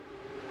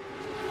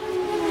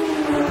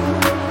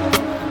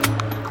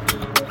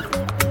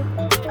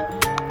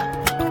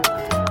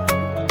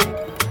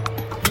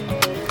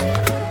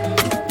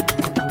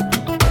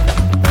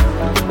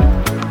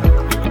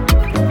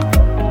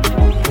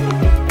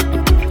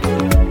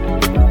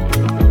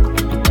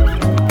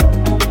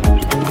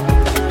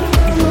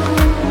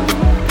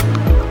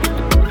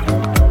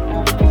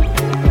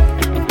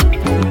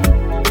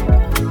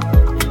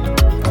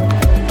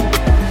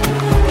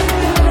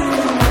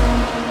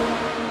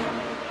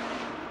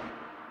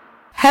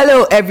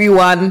Hello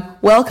everyone,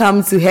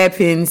 welcome to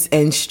Hairpins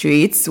and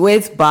Streets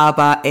with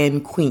Baba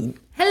and Queen.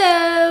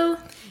 Hello!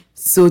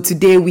 So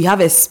today we have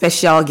a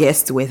special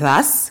guest with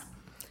us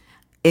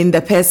in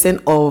the person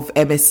of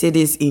a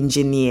Mercedes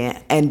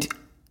engineer, and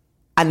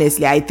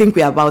honestly I think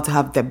we're about to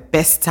have the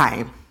best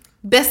time.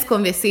 Best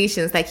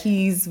conversations, like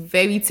he's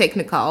very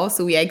technical,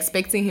 so we are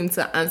expecting him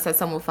to answer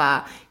some of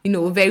our,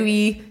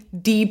 very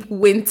deep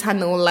wind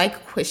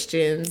tunnel-like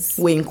questions.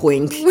 Wink,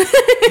 wink.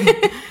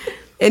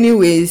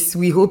 Anyways,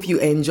 we hope you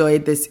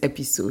enjoyed this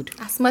episode.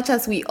 As much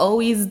as we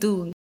always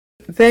do.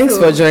 Thanks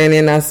for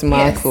joining us,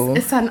 Marco.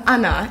 Yes, it's an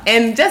honor.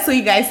 And just so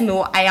you guys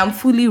know, I am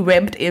fully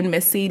repped in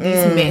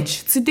Mercedes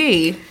merch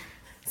today.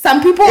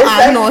 Some people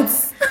are not.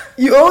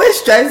 You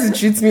always try to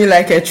treat me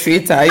like a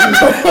traitor,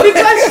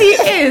 Because she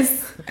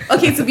is.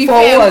 Okay, to be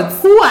fair, what?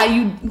 Who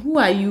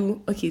are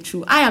you? Okay,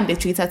 true. I am the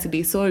traitor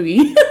today,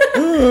 sorry.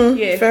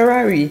 Yeah.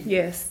 Ferrari.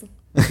 Yes.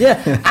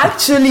 Yeah,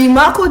 actually,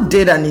 Marco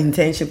did an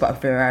internship at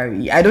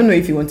Ferrari. I don't know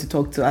if you want to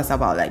talk to us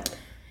about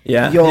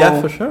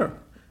yeah, for sure.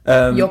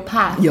 Your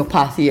path. Your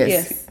path,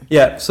 yes.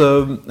 Yeah.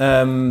 So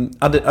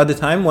at the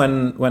time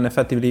when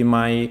effectively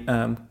my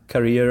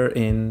career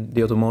in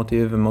the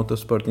automotive and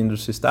motorsport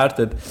industry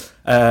started,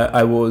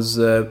 I was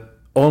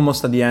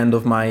almost at the end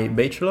of my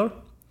bachelor,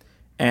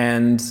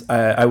 and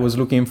I was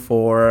looking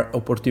for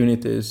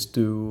opportunities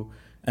to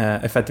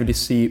effectively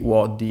see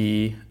what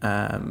the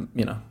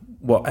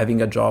what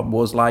having a job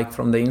was like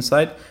from the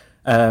inside.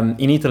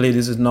 In Italy,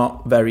 this is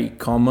not very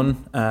common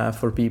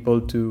for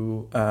people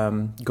to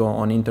go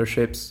on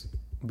internships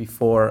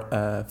before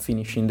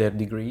finishing their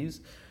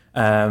degrees.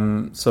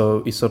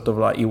 So it's sort of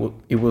like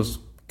it was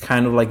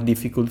kind of like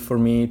difficult for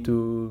me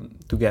to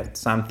get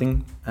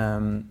something.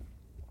 And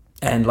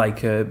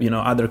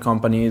other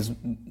companies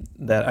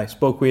that I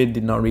spoke with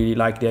did not really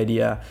like the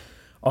idea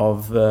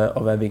of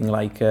having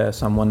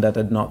someone that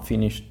had not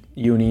finished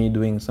uni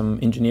doing some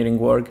engineering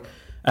work.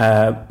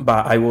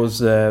 But I was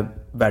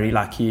very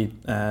lucky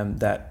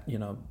that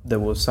there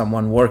was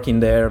someone working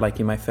there, like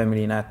in my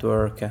family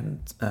network, and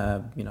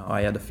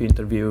I had a few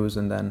interviews,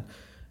 and then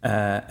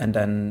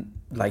the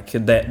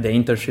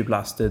internship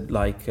lasted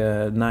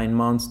 9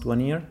 months to 1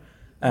 year,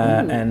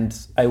 and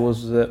I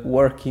was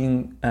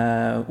working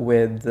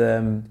with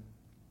the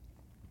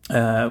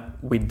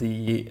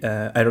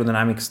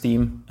Aerodynamicist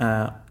team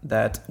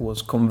that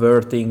was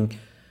converting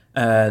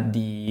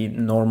the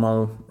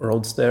normal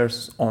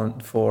roadsters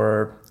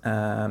for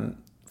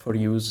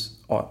use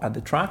at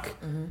the track.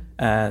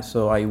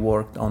 So I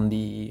worked on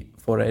the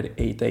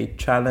 488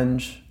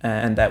 challenge,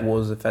 and that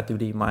was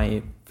effectively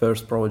my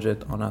first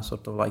project on a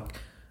sort of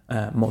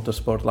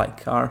motorsport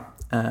like car.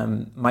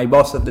 My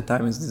boss at the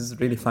time, this is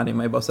really funny,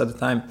 my boss at the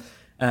time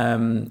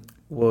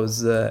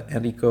was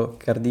Enrico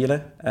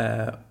Cardile,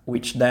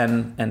 which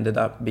then ended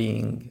up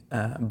being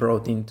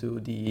brought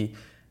into the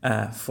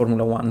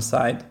Formula One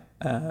side.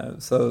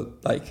 So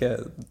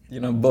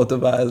both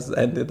of us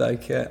ended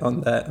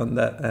on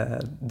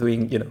that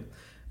doing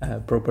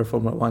proper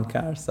Formula One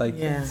cars. So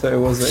it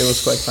was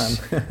quite fun.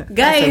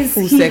 Guys,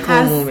 full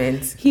circle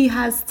moment. He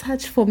has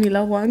touched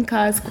Formula One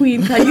cars.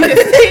 Queen, can you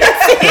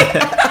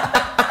explain?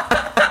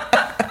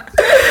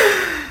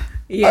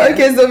 Yeah.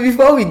 Okay, so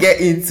before we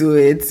get into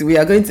it, we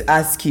are going to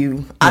ask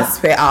you, as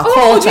per our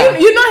culture.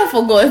 You know I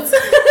forgot.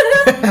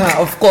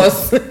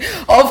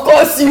 Of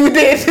course you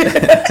did.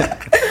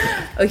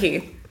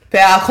 Okay. Per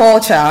our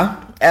culture,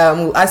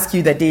 we'll ask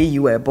you the day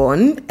you were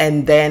born,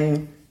 and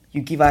then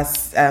you give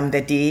us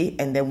the day,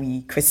 and then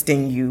we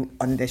christen you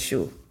on the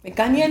show. The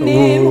Ghanaian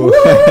name.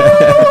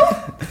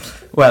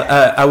 Well,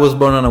 I was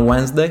born on a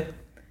Wednesday.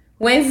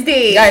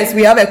 Guys,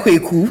 we have a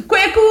Kweku.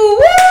 Kweku!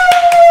 Woo!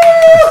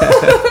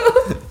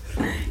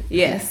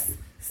 Yes.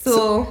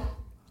 So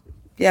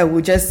yeah,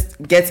 we'll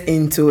just get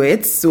into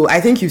it. So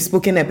I think you've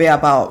spoken a bit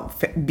about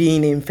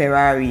being in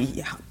Ferrari.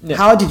 Yeah.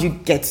 How did you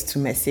get to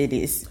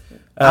Mercedes?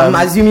 I'm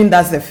assuming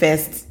that's the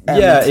first.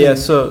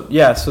 So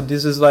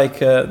this is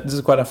this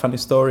is quite a funny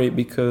story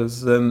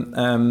because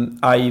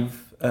I've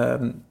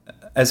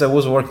as I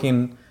was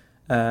working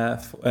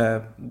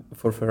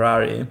for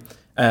Ferrari,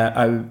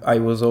 I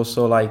was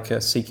also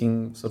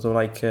seeking sort of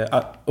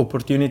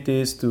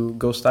opportunities to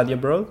go study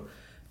abroad,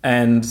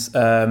 and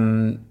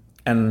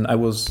I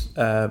was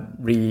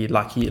really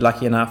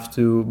lucky enough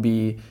to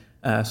be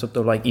sort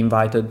of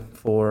invited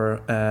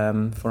for a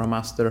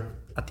master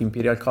at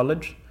Imperial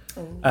College.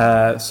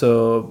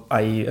 So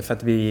I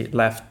effectively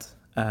left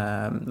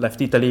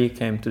Italy,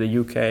 came to the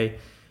UK,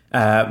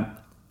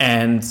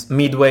 and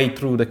midway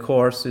through the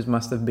course, it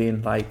must have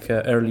been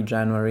early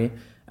January,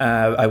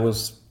 I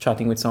was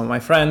chatting with some of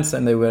my friends,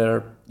 and they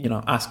were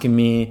asking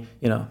me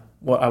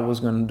what I was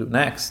going to do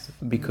next,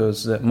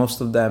 because most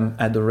of them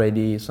had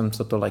already some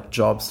sort of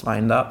jobs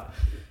lined up,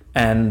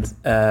 and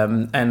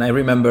I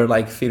remember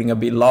feeling a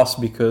bit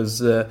lost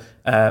because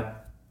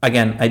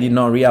again, I did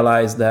not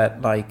realize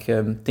that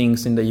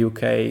things in the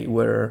UK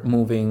were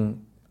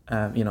moving,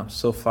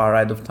 so far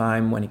ahead of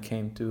time when it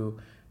came to,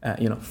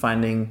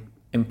 finding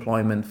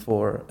employment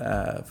for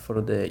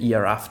the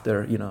year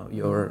after,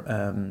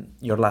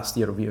 your last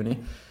year of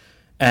uni.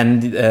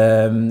 and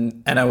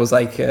I was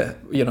like, a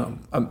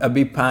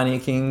bit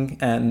panicking,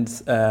 and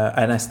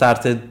I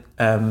started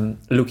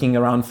looking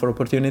around for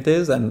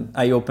opportunities, and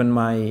I opened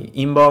my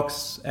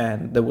inbox,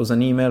 and there was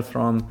an email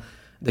from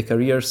the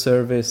career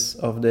service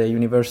of the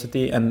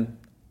university, and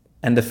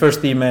the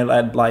first email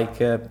had like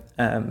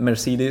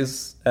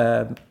Mercedes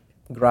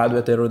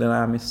graduate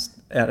aerodynamicist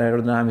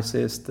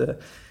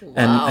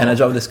and a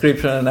job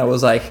description, and I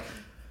was like,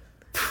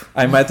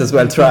 I might as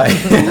well try.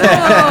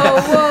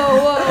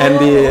 Whoa. And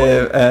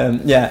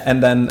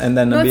and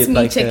then Not a bit me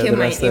like checking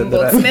my the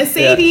inbox. rest,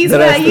 Mercedes, the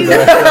where rest, are you?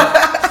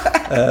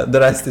 the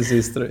rest is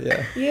history.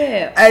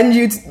 Yeah. And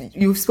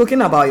you've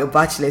spoken about your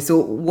bachelor's. So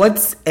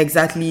what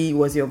exactly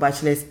was your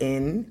bachelor's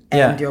in,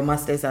 and your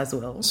master's as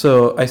well?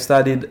 So I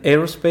studied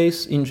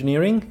aerospace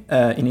engineering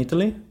in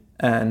Italy,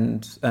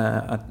 and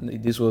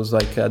this was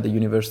like at the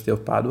University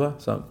of Padua,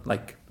 so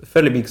like a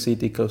fairly big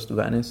city close to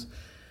Venice.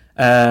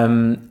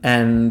 And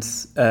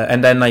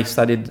then I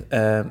studied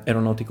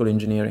aeronautical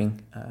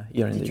engineering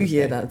here in the UK. Did you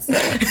hear that?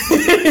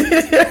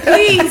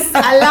 Please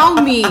allow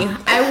me.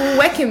 I will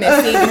work in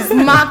Mercedes.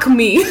 Mark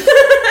me.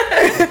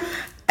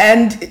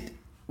 And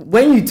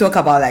when you talk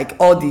about like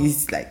all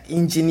these like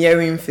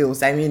engineering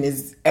fields, I mean,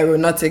 is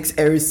aeronautics,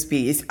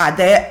 aerospace, are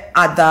there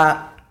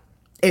other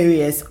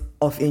areas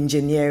of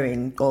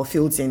engineering or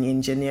fields in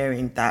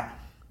engineering that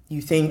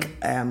you think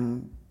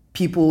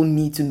people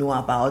need to know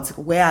about?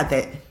 Where are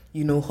the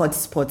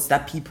hotspots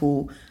that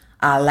people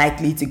are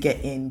likely to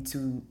get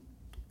into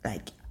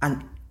like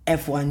an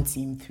F1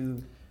 team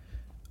through?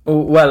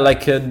 Well,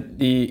 like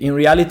in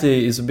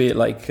reality is a bit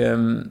like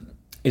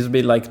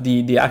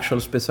the actual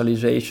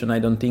specialization. I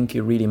don't think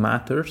it really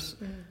matters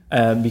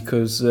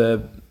because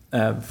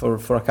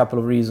for a couple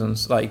of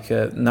reasons. Like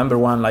number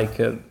one, like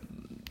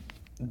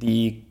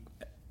the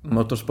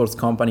motorsports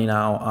company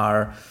now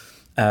are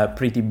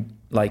pretty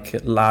like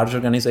large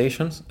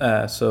organizations.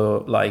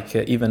 So like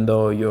even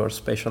though you're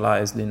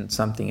specialized in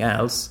something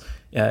else,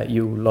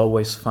 you will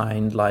always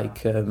find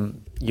like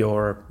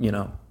your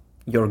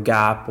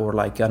gap or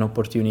like an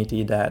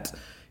opportunity that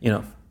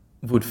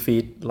would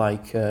fit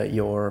like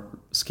your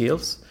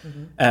skills.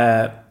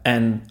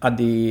 And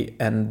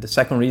the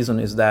second reason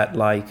is that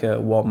like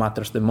what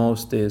matters the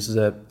most is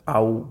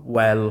how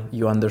well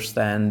you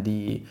understand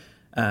the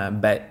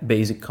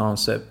basic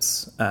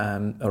concepts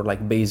or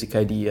like basic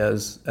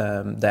ideas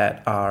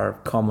that are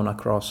common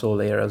across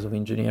all areas of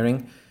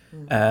engineering.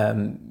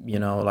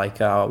 Like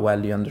how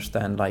well you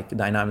understand like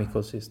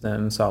dynamical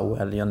systems, how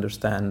well you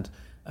understand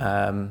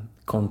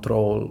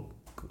control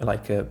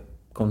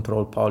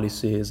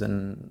policies,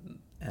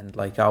 and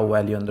like how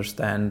well you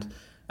understand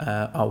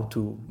how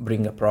to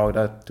bring a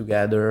product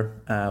together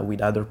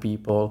with other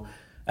people.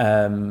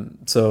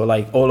 So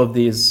like all of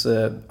these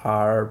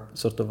are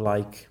sort of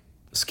like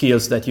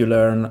skills that you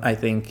learn, I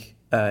think,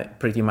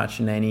 pretty much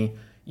in any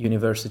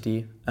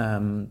university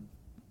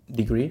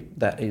degree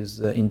that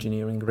is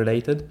engineering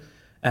related,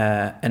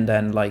 and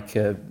then like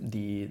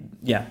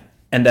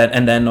and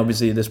then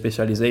obviously the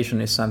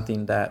specialization is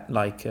something that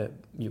like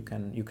you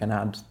can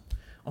add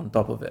on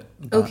top of it.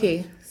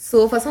 Okay,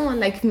 so for someone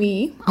like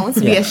me, I want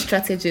to be a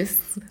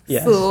strategist.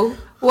 Yes. So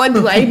what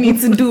do I need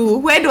to do?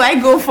 Where do I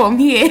go from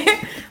here?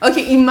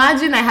 Okay,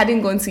 imagine I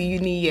hadn't gone to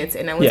uni yet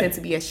and I wanted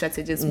to be a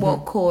strategist.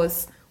 What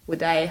course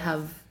would I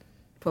have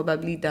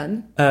probably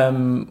done?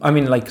 I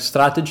mean, like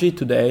strategy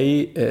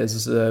today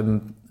is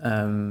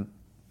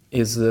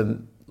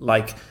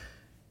like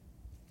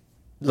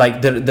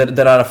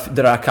there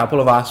are a couple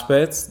of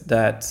aspects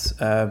that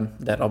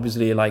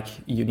obviously like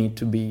you need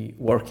to be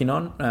working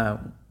on.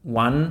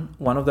 One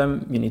of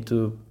them, you need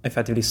to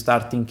effectively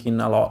start thinking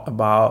a lot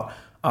about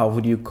how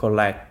would you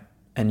collect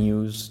and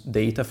use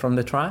data from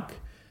the track.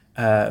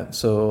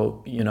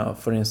 So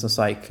for instance,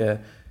 like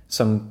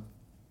some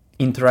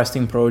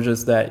interesting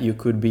projects that you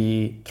could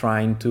be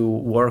trying to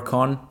work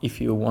on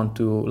if you want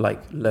to like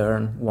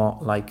learn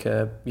what like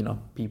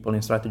people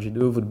in strategy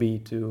do would be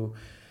to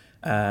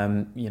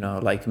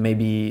like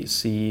maybe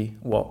see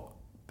what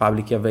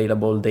publicly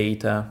available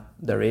data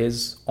there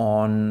is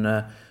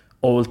on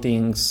all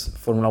things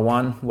Formula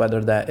One,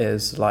 whether that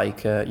is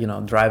like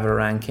driver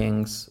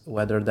rankings,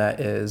 whether that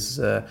is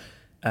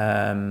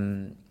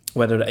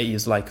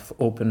like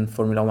open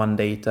Formula One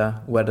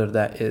data, whether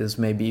that is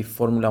maybe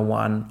Formula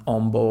One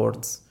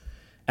onboards,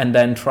 and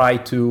then try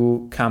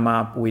to come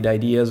up with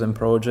ideas and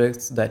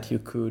projects that you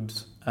could,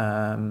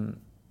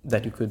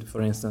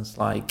 for instance,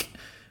 like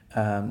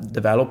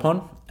develop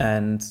on,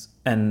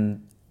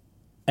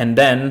 and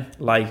then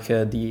like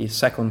the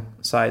second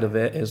side of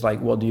it is like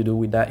what do you do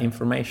with that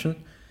information?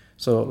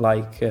 So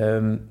like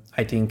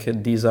I think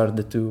these are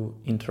the two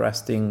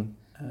interesting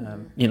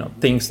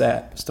things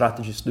that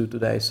strategists do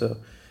today. So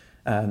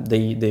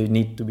they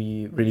need to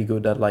be really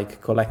good at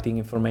like collecting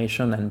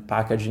information and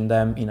packaging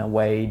them in a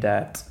way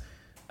that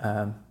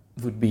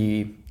would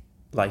be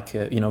like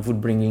would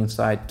bring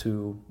insight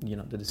to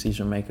the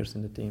decision makers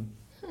in the team.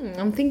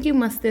 I'm thinking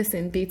masters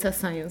in data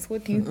science.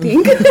 What do you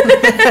think?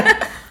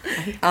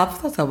 I've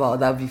thought about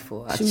that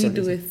before. Actually. Should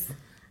we do it?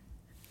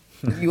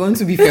 You want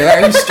to be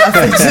Ferrari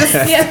strategist?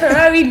 Yeah,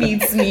 Ferrari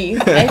needs me.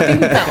 I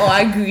think that all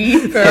agree.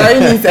 Ferrari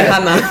needs a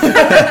Hannah.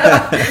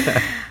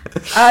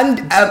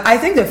 And I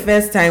think the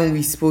first time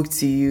we spoke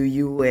to you,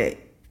 you were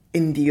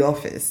in the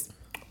office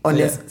on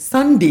a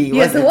Sunday.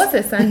 Yes, it was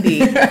a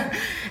Sunday.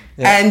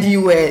 And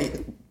you were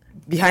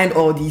behind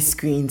all these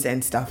screens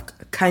and stuff.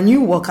 Can you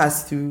walk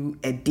us through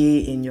a day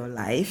in your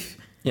life?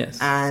 Yes.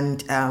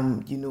 And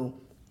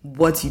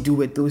what you do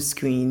with those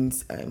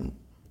screens?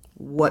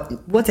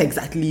 What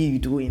exactly you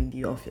do in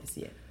the office?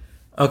 Yeah.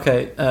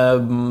 Okay.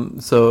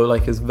 So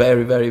like it's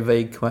very very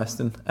vague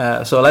question.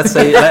 So let's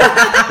say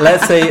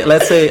let's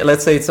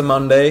say it's a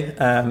Monday.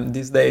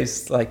 These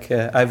days, like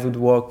I would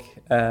walk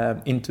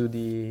into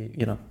the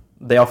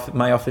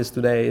my office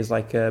today is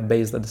like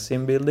based at the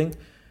same building.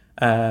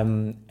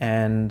 And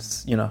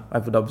I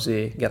would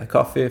obviously get a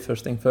coffee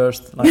first thing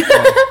first, like,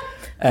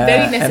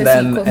 very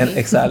necessary coffee. And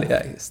exactly,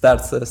 yeah,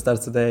 starts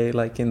the day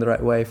like in the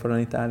right way for an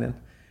Italian,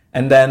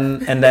 and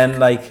then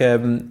like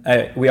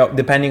we are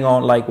depending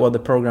on like what the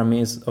program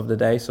is of the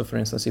day. So for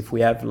instance, if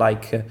we have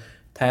like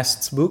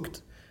tests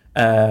booked,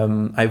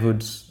 I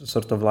would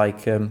sort of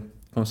like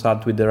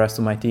consult with the rest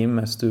of my team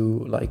as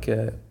to like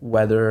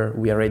whether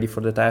we are ready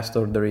for the test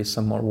or there is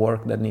some more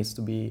work that needs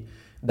to be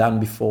done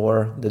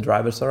before the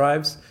drivers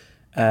arrives.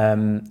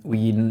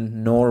 We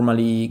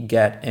normally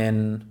get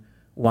in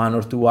 1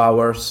 or 2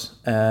 hours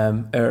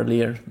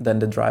earlier than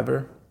the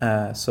driver.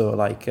 So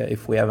like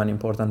if we have an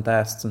important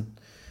test,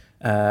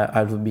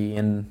 I would be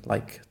in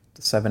like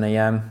 7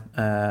 a.m.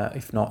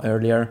 If not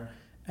earlier,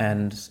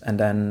 and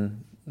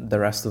then the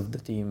rest of the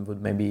team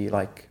would maybe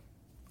like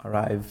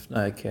arrive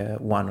like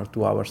 1 or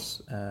 2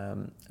 hours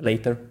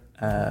later.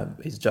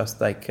 It's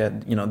just like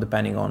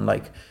depending on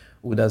like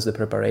who does the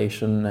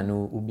preparation and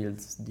who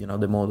builds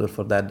the model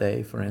for that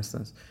day, for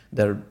instance.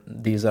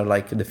 These are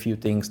like the few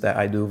things that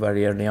I do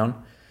very early on,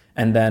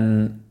 and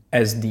then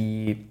as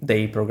the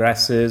day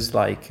progresses,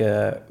 like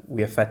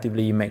we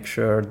effectively make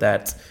sure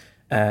that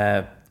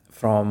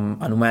from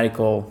a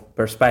numerical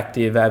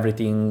perspective,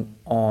 everything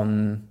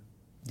on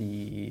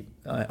the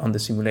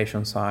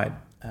simulation side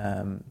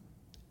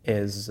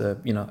is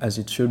as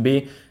it should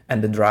be,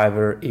 and the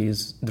driver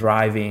is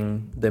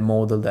driving the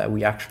model that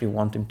we actually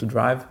want him to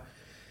drive.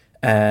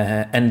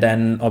 And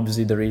then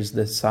obviously there is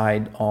the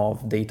side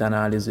of data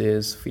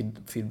analysis,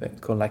 feedback,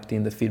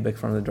 collecting the feedback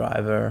from the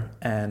driver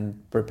and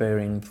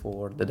preparing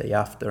for the day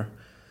after.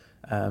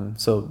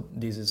 So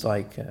this is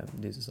like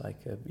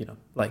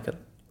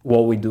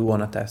what we do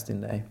on a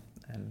testing day,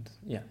 and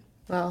yeah.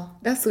 Wow,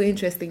 that's so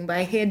interesting. But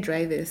I hate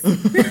drivers.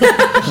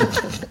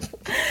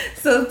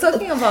 So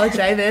talking about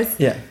drivers,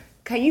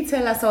 can you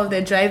tell us some of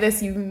the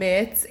drivers you've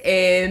met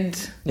and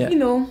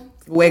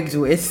worked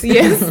with?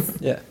 Yes.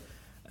 Yeah.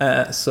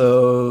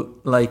 So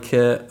like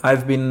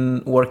I've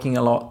been working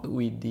a lot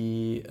with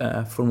the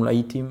Formula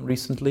E team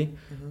recently,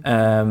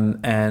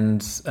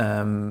 and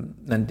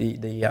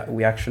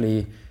we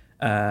actually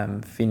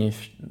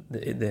finished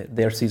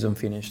their season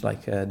finished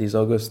like this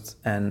August,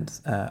 and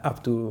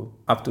up to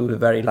the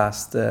very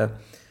last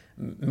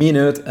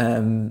minute,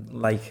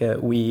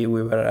 we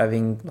were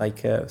having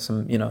like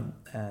some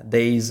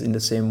days in the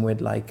same with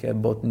like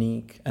both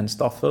Nick and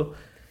Stoffel.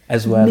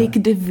 As well, Nick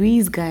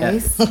DeVries,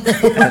 guys.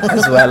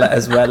 as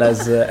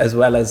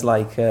well as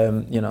like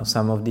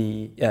some of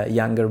the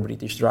younger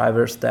British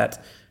drivers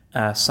that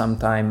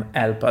sometimes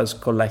help us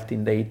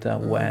collecting data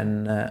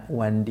when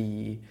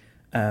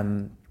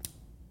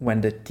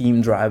the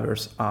team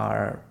drivers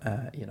are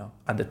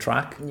at the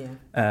track.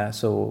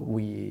 So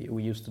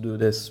we used to do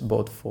this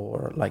both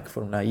for like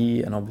Formula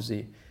E, and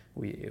obviously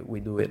we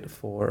do it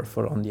for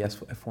on the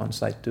F1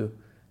 side too.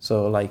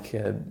 So like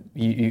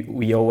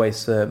we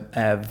always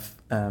have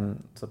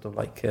sort of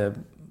like a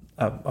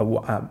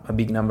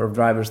big number of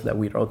drivers that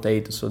we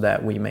rotate, so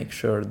that we make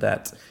sure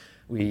that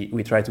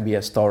we try to be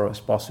as thorough as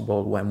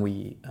possible when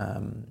we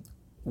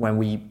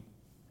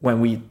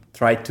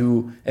try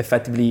to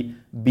effectively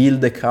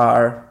build the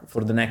car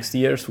for the next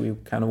years. We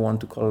kind of want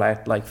to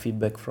collect like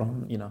feedback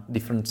from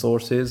different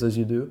sources, as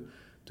you do,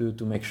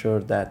 to make sure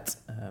that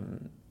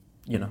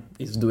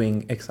it's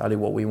doing exactly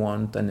what we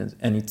want,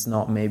 and it's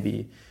not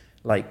maybe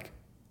like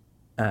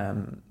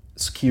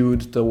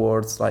skewed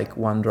towards like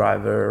one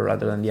driver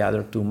rather than the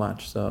other too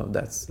much. So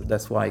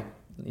that's why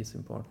it's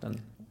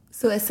important.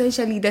 So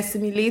essentially the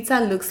simulator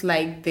looks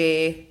like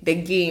the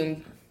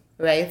game,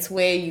 right,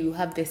 where you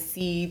have the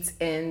seat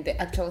and the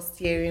actual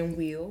steering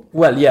wheel.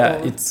 Well, yeah,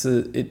 it's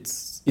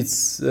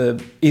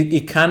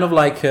kind of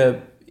like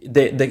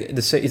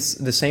it's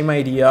the same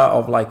idea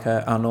of like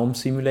an home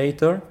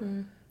simulator,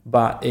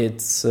 but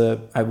it's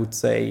I would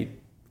say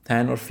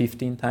 10 or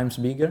 15 times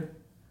bigger.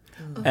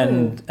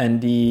 And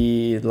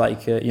the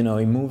like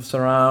it moves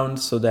around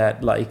so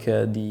that like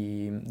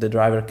the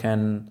driver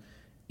can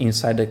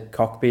inside the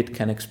cockpit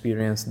can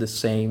experience the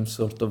same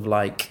sort of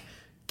like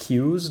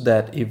cues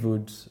that it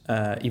would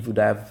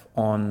have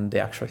on the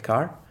actual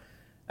car,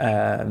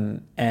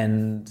 and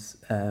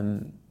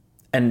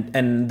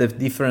the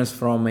difference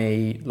from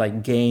a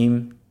like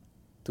game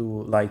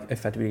to like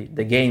effectively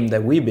the game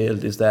that we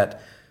build is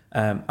that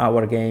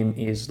our game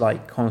is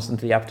like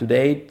constantly up to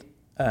date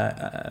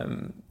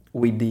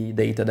with the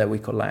data that we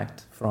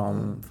collect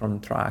from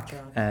track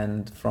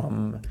and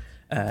from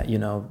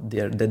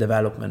the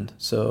development.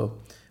 So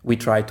we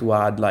try to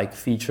add like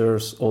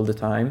features all the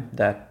time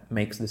that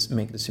make the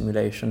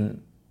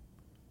simulation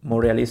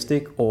more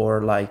realistic,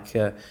 or like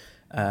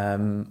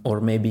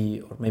or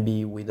maybe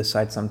we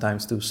decide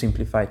sometimes to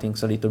simplify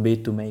things a little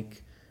bit to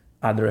make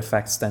other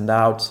effects stand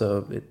out.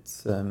 So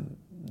it's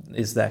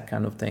that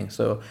kind of thing.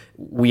 So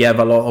we have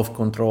a lot of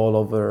control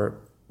over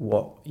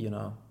what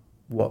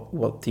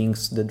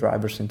things the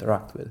drivers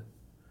interact with.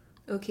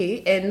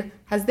 Okay, and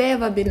has there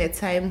ever been a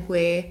time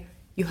where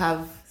you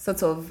have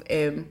sort of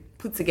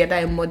put together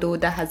a model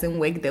that hasn't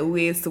worked the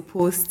way it's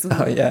supposed to?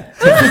 Oh yeah,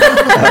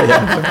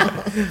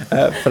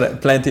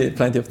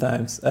 plenty of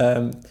times.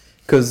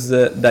 Because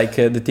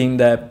the thing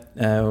that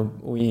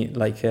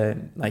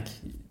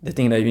the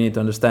thing that you need to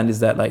understand is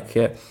that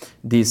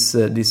these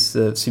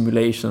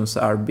simulations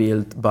are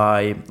built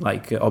by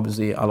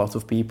obviously a lot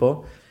of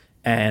people,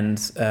 and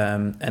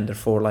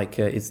therefore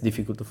it's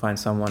difficult to find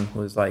someone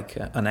who is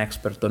an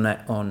expert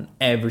on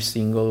every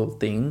single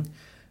thing.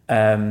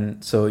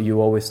 So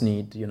you always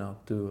need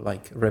to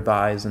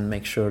revise and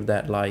make sure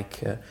that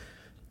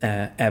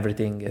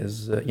everything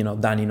is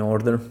done in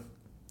order.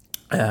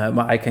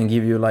 But I can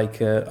give you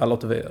a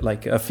lot of it,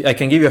 I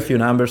can give you a few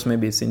numbers.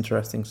 Maybe it's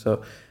interesting.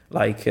 So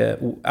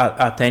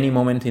at any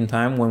moment in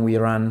time when we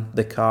run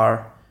the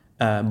car,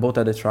 both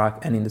at the track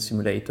and in the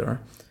simulator,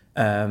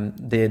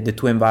 the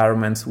two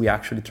environments we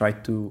actually try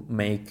to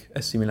make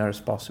as similar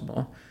as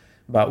possible.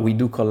 But we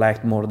do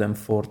collect more than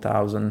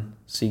 4,000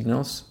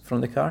 signals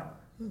from the car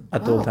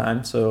at all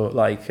times. So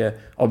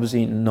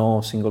obviously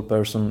no single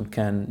person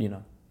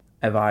can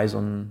have eyes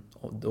on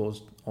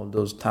all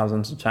those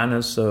thousands of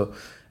channels. So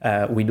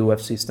we do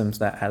have systems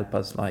that help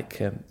us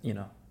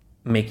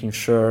making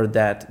sure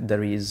that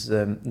there is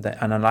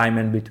an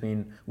alignment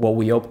between what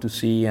we hope to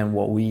see and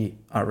what we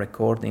are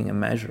recording and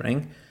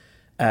measuring.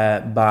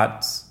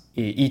 But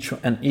each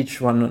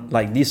one,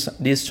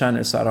 these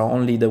channels are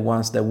only the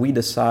ones that we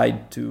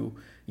decide to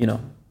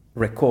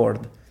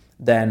record.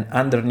 Then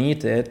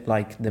underneath it,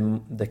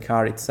 the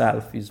car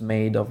itself is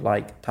made of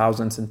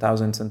thousands and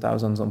thousands and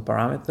thousands of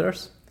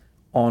parameters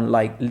on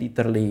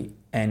literally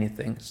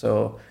anything.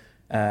 So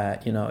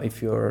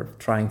if you're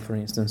trying, for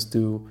instance,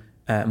 to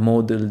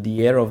model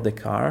the air of the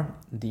car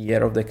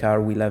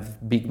will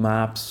have big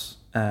maps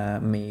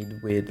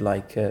made with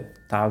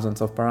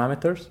thousands of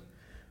parameters,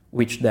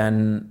 which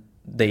then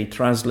they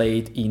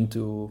translate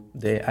into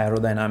the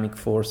aerodynamic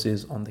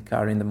forces on the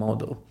car in the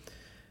model.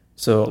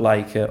 So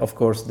of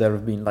course there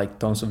have been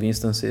tons of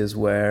instances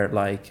where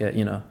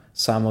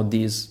some of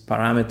these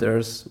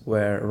parameters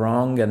were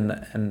wrong,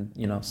 and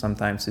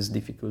sometimes it's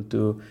difficult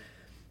to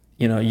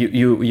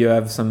you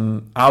have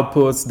some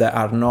outputs that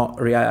are not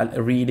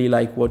really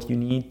what you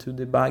need to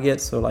debug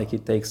it. So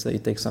it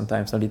takes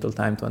sometimes a little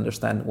time to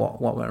understand what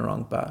went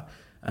wrong. But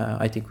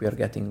I think we are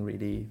getting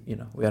really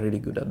we are really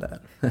good at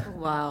that.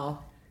 Wow.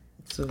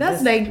 So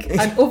that's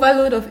an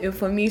overload of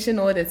information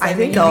all the time. I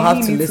think I'll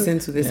have to listen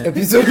to this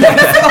episode.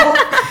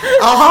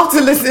 I'll have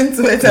to listen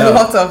to it a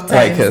lot of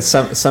times.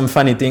 Some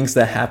funny things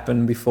that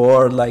happened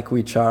before,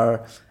 which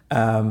are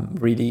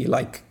really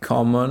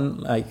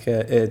common.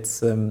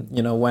 It's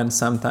when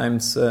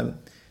sometimes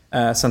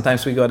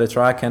we go to the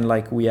track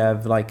and we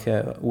have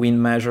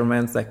wind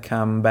measurements that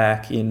come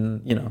back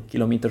in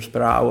kilometers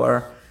per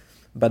hour,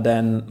 but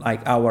then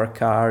our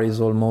car is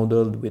all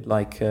modeled with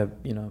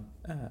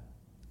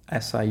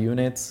SI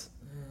units,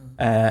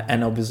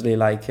 and obviously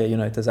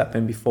it has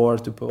happened before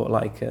to put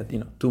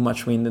too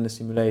much wind in the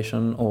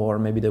simulation, or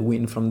maybe the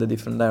wind from the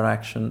different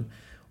direction,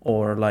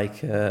 or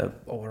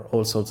or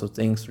all sorts of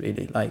things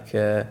really, make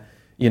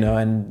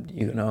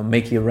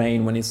it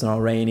rain when it's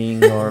not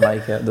raining, or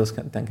those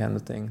kind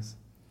of things.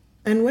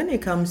 And when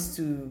it comes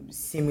to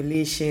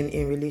simulation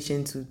in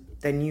relation to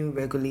the new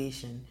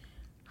regulation,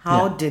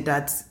 how did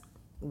that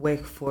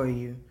work for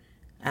you?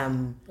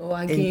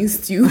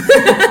 Against you.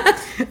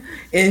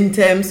 In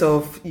terms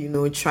of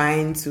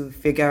trying to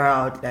figure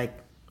out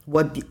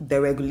what the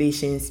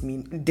regulations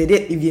mean. Did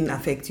it even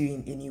affect you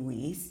in any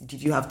ways?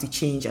 Did you have to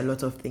change a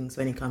lot of things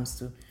when it comes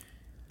to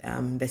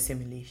the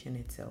simulation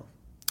itself?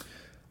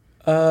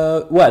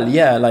 Well,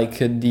 yeah,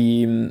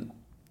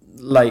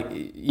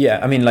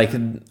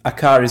 a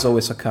car is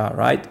always a car,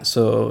 right?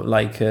 So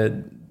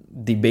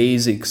the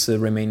basics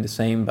remain the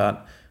same,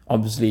 but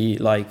obviously,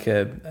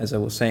 as I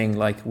was saying,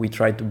 we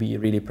try to be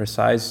really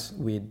precise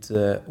with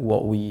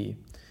what we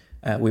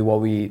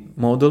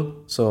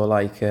model. So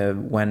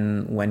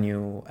when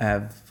you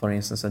have, for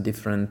instance, a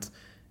different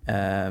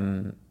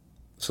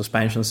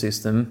suspension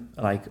system,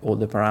 all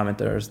the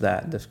parameters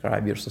that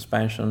describe your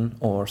suspension,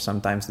 or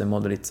sometimes the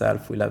model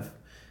itself will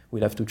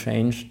have to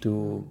change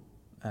to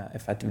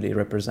effectively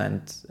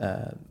represent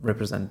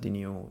the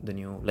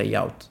new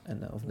layout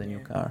of the new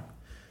car.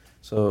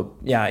 So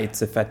yeah,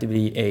 it's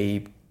effectively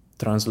a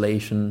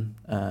translation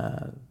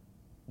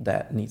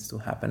that needs to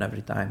happen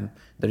every time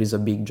there is a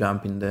big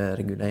jump in the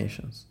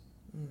regulations.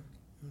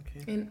 Okay.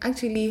 And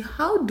actually,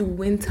 how do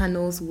wind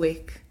tunnels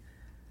work?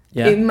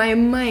 Yeah. In my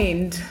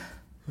mind,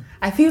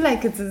 I feel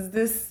like it is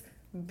this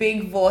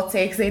big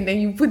vortex, and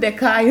then you put the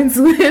car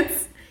into it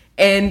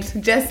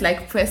and just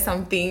like press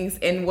some things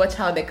and watch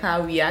how the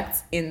car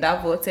reacts in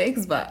that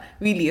vortex. But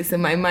really, it's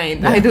in my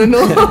mind. I don't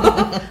know.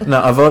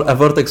 No, a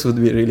vortex would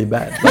be really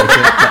bad.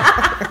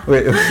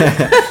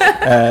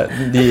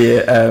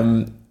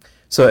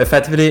 So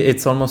effectively,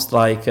 it's almost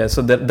like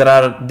so there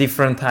are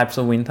different types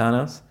of wind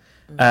tunnels,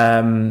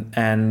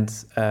 and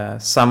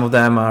some of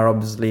them are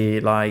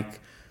obviously like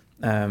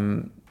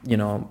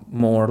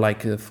more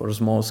like for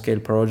small scale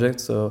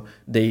projects. So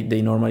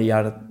they normally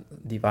are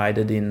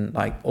divided in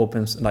like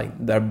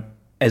they're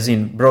as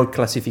in broad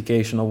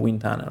classification of wind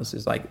tunnels.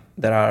 Is like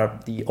there are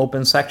the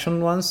open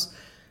section ones,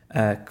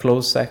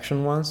 closed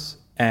section ones,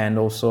 and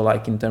also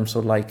like in terms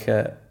of like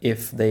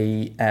if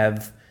they are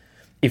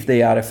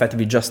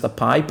effectively just a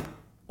pipe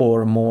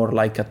or more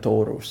like a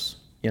torus,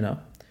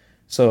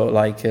 So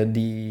like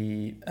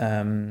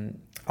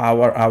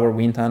our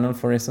wind tunnel,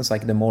 for instance,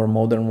 like the more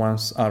modern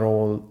ones are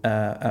all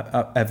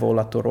have all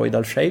a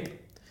toroidal shape.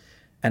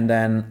 And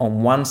then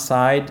on one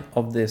side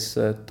of this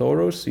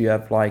torus, you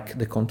have like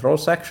the control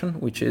section,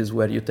 which is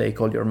where you take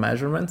all your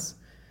measurements.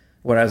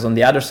 Whereas on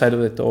the other side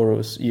of the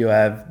torus, you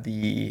have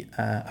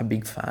a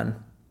big fan.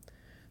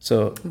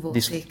 So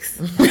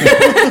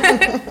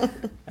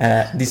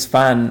this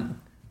fan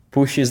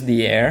pushes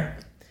the air,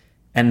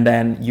 and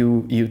then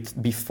you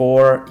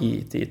before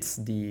it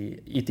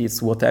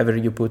is whatever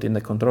you put in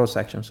the control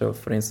section. So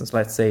for instance,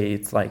 let's say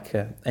it's like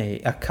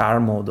a car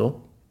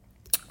model.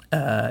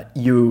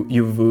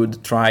 You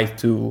would try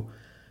to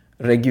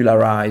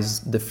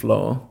regularize the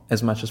flow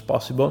as much as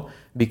possible,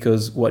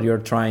 because what you're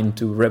trying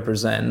to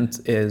represent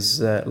is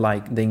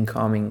like the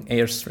incoming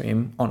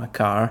airstream on a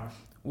car,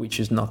 which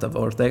is not a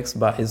vortex,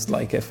 but is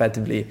like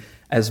effectively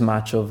as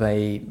much of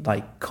a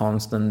like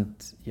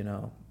constant,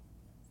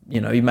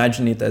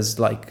 imagine it as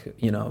like,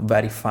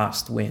 very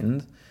fast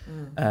wind.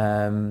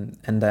 And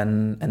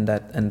then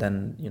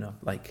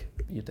like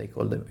you take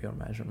all your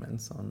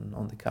measurements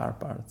on the car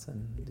parts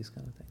and these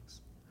kind of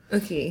things.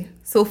 Okay,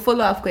 so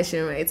follow-up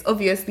question, right?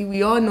 Obviously,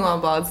 we all know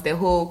about the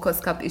whole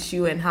cost cap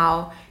issue and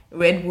how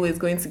Red Bull is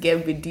going to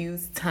get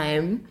reduced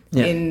time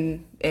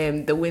in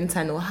the wind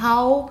tunnel.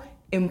 How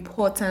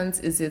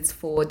important is it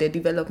for the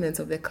development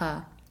of the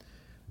car?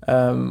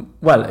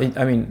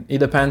 It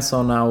depends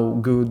on how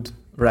good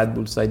Red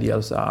Bull's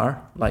ideas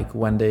are, like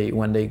when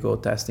they go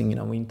testing in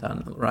a wind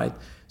tunnel, right?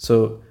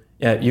 So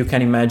you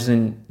can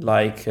imagine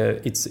like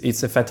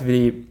it's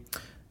effectively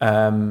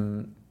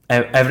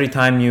every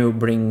time you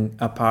bring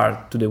a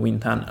part to the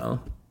wind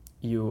tunnel,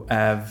 you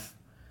have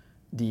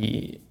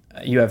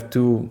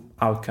two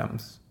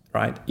outcomes,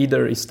 right?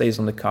 Either it stays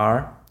on the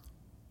car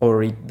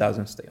or it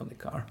doesn't stay on the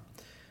car.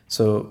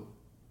 So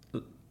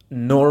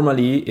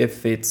normally,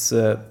 if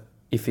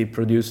it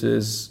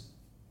produces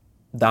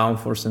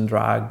downforce and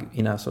drag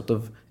in a sort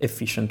of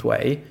efficient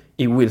way,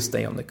 it will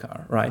stay on the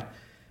car, right?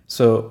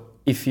 So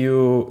if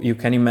you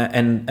can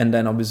imagine, and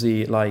then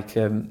obviously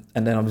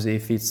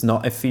if it's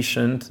not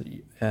efficient,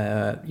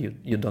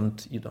 you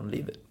don't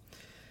leave it.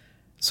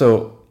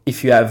 So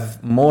if you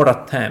have more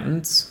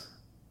attempts,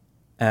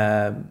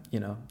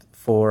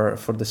 for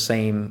the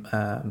same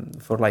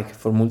for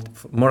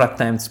more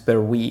attempts per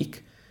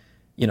week,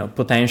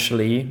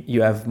 potentially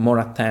you have more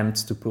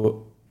attempts to put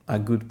a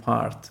good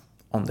part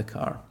on the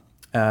car.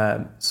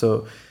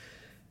 So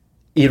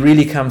it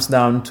really comes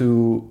down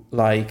to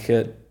like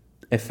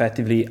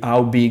effectively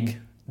how big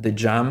the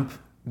jump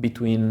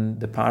between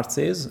the parts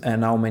is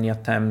and how many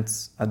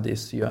attempts at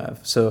this you have.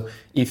 So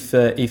if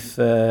your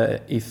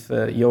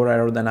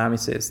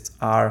aerodynamicists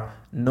are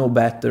no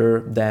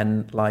better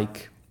than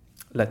like,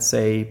 let's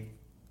say,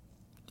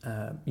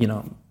 a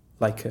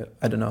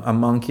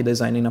monkey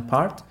designing a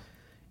part,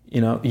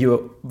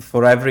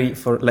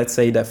 let's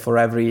say that for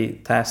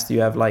every test you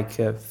have like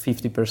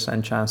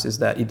 50% chances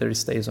that either it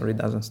stays or it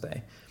doesn't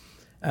stay.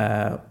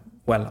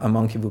 Well, a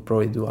monkey would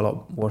probably do a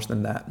lot worse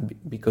than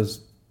that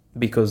because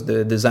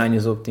the design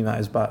is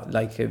optimized, but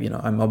like,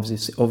 I'm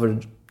obviously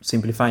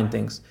oversimplifying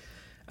things.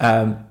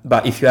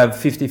 But if you have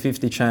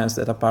 50-50 chance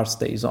that a part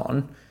stays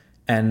on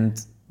and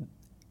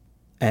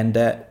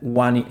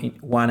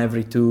one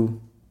every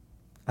two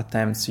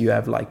attempts you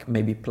have like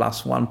maybe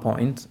plus 1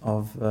 point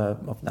of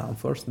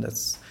downforce,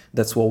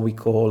 that's what we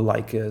call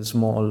like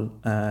small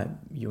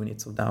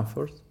units of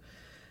downforce.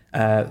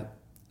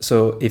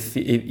 So if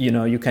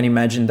you can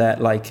imagine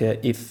that like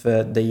if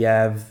they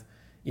have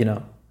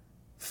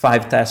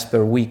 5 tests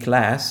per week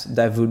less,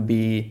 that would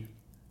be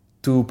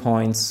 2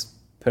 points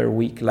per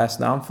week less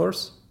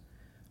downforce,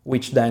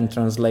 which then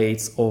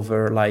translates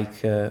over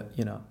like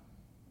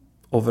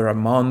over a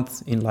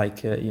month in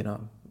like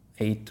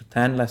 8 to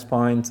 10 less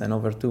points, and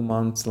over 2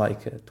 months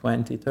like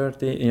 20,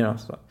 30,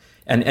 so,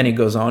 and it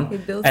goes on,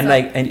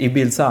 and it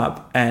builds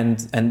up, and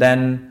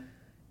then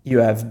you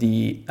have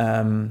the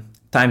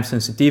time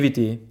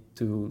sensitivity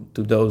to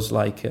those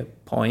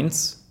like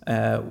points,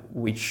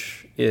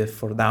 which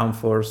for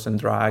downforce and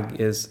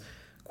drag is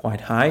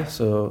quite high.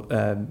 So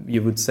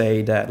you would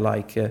say that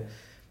like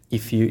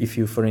if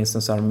you for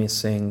instance are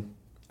missing,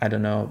 I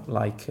don't know,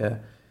 like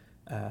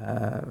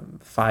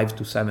 5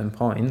 to 7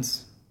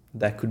 points,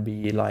 that could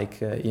be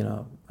like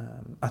a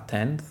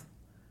tenth,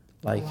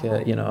 like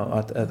Wow.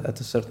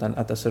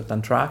 at a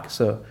certain track.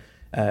 So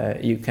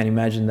you can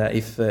imagine that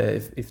if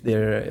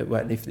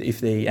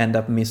they end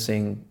up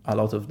missing a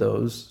lot of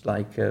those,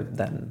 like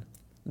then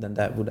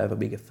that would have a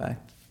big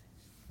effect.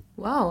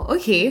 Wow,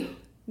 okay.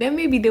 Then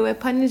maybe they were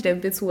punished a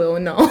bit well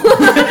now.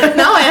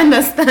 Now I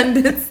understand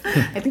it.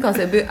 I think I was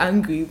a bit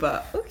angry,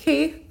 but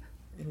okay.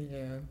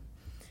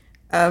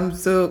 Yeah.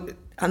 So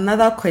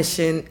another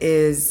question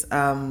is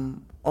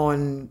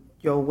on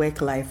your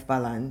work-life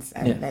balance.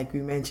 And like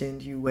we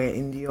mentioned, you were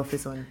in the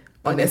office on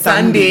a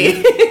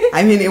Sunday.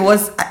 I mean, it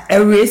was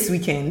a race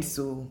weekend.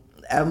 So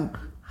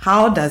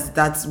how does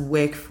that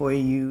work for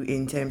you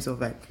in terms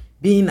of like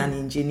being an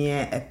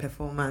engineer, a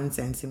performance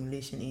and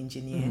simulation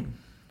engineer? Mm-hmm.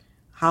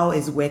 How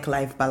is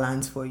work-life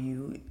balance for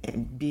you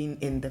and being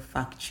in the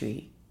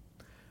factory?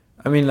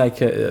 I mean,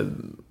 like,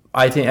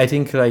 I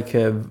think like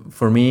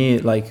for me,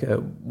 like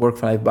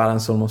work-life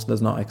balance almost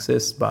does not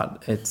exist.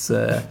 But it's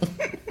I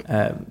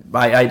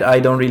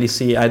don't really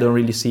see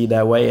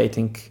that way. I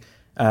think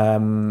I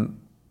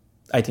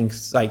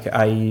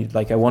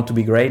want to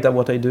be great at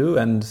what I do,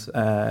 and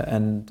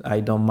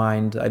I don't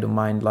mind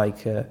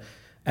like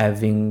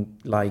having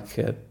like.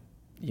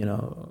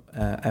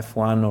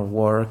 F1 or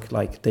work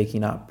like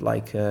taking up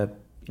like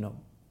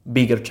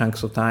bigger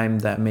chunks of time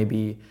that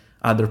maybe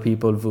other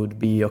people would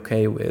be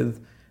okay with.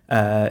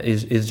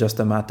 Is just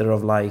a matter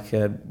of like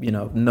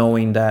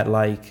knowing that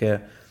like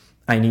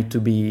I need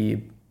to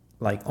be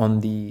like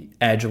on the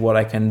edge of what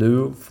I can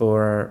do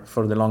for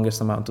the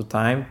longest amount of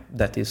time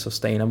that is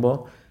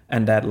sustainable,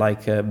 and that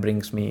like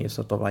brings me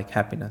sort of like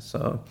happiness.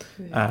 So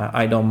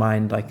I don't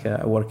mind like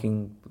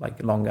working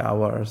like long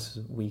hours,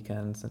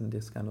 weekends, and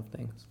this kind of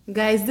things.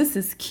 Guys, this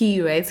is key,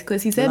 right?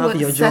 Because he said love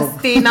your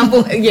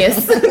sustainable.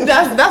 Yes,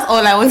 that's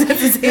all I wanted to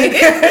say.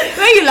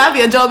 When you love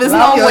your job, it's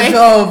love not your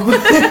job.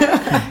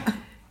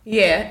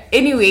 Yeah.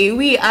 Anyway,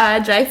 we are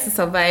Drive to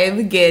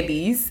Survive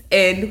girlies,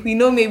 and we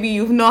know maybe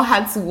you've not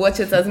had to watch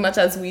it as much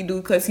as we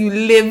do because you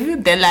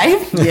live the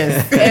life.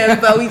 Yes.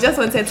 But we just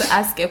wanted to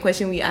ask a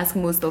question we ask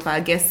most of our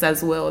guests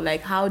as well.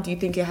 Like, how do you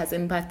think it has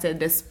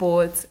impacted the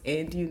sport?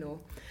 And,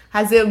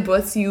 has it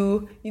brought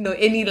you,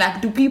 any,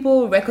 like, do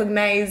people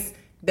recognize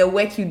the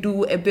work you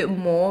do a bit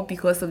more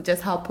because of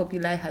just how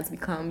popular it has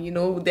become?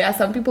 There are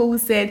some people who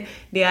said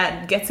they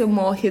are getting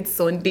more hits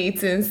on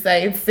dating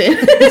sites.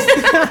 Because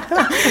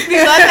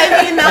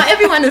now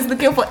everyone is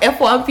looking for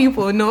F1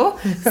 people, no?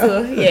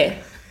 So yeah.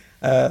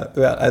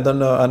 Well, I don't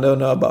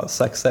know about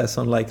success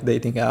on like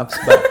dating apps,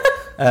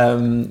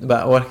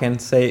 but what I can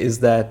say is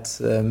that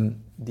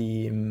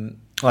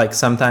like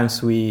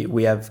sometimes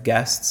we have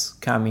guests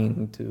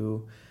coming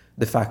to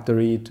the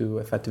factory to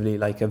effectively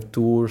like have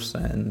tours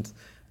and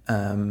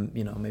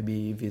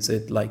maybe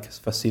visit like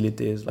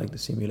facilities like the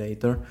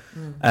simulator.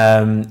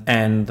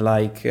 And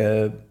like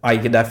I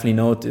definitely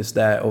noticed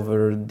that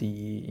over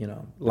the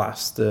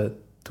last 2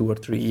 or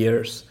 3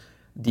 years,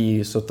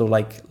 the sort of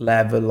like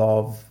level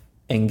of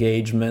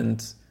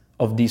engagement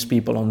of these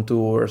people on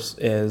tours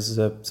is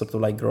sort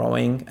of like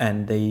growing,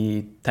 and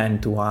they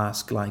tend to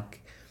ask like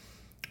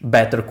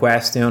better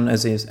question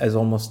as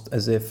almost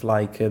as if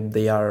like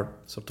they are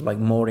sort of like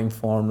more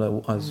informed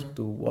as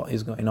to what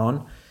is going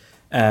on.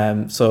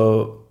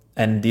 So,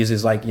 and this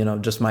is like,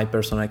 just my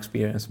personal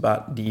experience,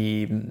 but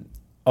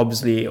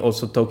obviously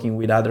also talking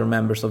with other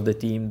members of the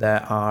team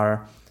that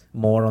are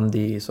more on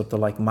the sort of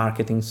like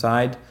marketing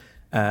side.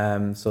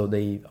 So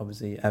they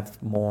obviously have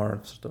more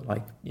sort of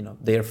like,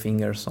 their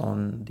fingers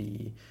on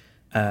the,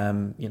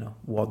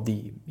 what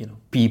the,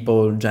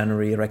 people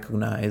generally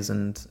recognize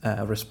and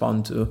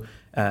respond to.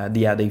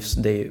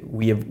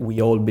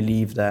 We all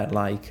believe that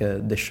like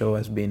the show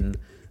has been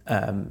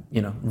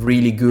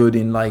really good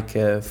in like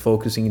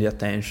focusing the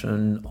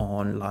attention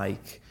on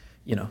like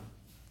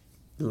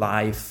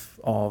life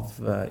of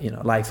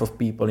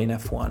people in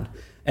F1,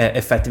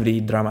 effectively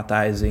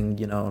dramatizing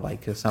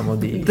like some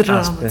of the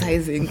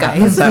dramatizing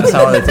guys some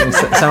of the things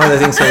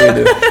that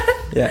we do.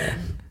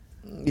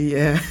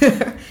 Yeah.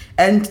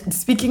 And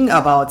speaking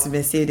about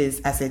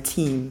Mercedes as a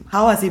team,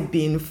 how has it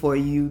been for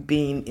you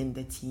being in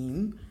the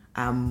team,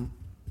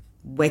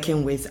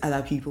 working with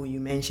other people? You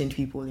mentioned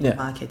people in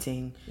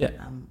marketing.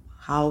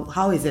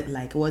 How is it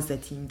like? What's the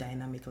team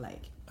dynamic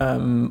like?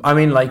 I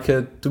mean, like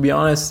to be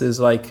honest, is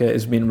like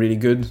it's been really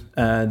good.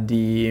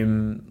 Obviously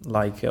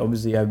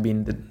I've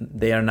been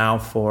there now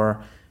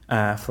for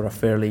a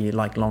fairly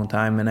like long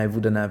time, and I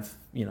wouldn't have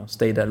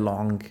stayed that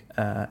long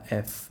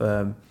if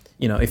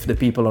the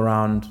people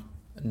around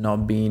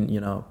not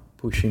been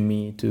pushing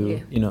me to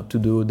to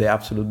do the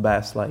absolute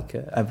best like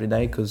every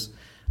day, because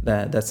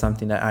that's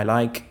something that I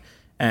like.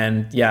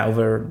 And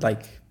over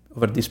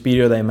this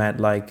period I met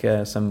like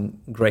some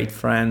great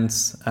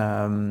friends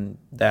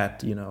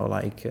that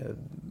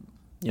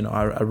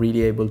are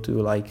really able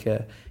to like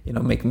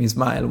make me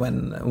smile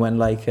when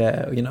like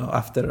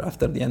after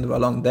the end of a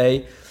long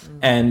day.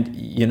 And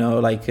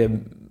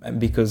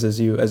because as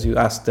you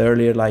asked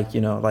earlier, like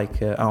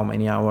how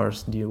many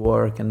hours do you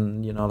work,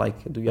 and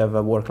like do you have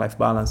a work-life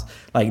balance?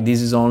 Like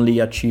this is only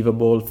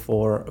achievable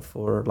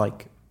for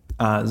like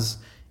us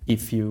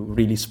if you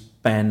really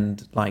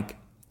spend like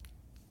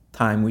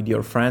time with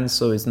your friends.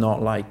 So it's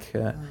not like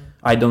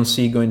I don't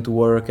see going to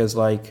work as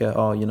like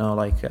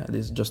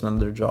this is just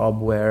another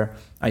job where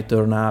I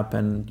turn up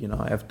and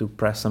I have to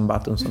press some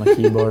buttons on a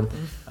keyboard.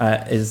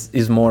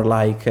 Is more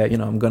like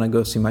I'm gonna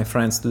go see my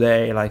friends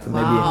today. Like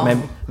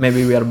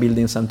maybe we are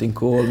building something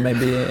cool.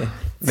 Maybe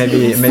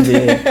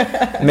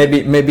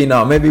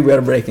not. Maybe we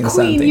are breaking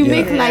something. You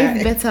make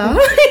life better.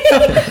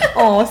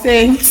 Oh,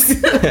 thanks.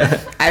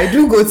 I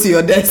do go to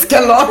your desk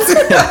a lot.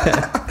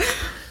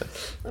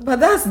 But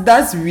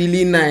that's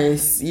really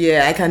nice.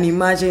 Yeah, I can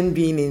imagine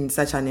being in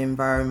such an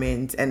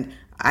environment. And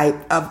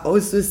I've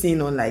also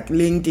seen on like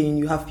LinkedIn,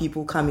 you have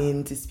people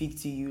coming to speak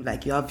to you.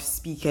 Like you have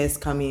speakers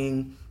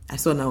coming. I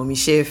saw Naomi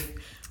Chef,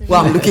 who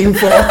I'm looking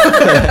for.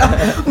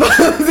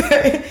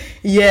 But,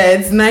 yeah,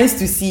 it's nice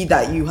to see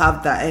that you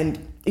have that. And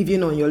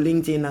even on your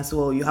LinkedIn as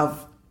well, you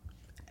have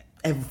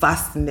a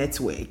vast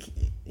network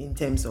in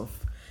terms of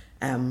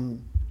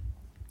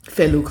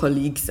fellow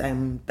colleagues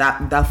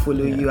that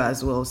follow you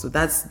as well. So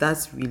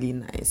that's really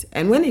nice.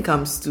 And when it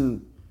comes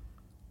to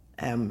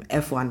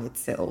F1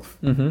 itself,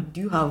 do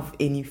you have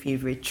any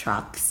favorite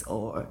tracks,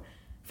 or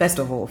first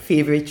of all,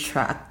 favorite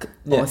track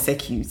or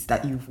circuits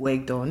that you've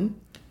worked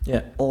on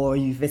or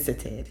you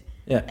visited?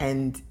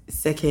 And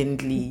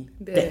secondly,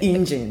 the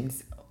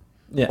engines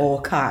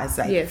or cars,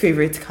 like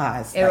favorite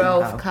cars. Era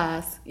of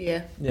cars.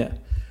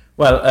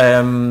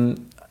 Well,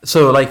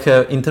 so like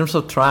in terms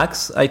of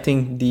tracks, I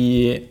think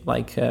the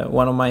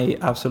one of my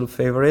absolute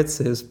favorites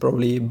is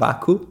probably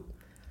Baku.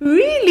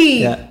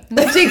 Really? Yeah.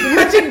 Magic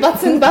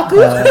button Baku.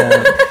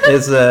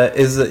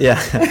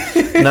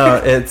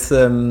 No,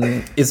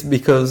 it's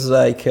because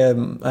I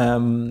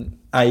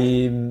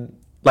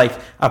like,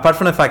 apart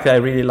from the fact that I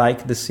really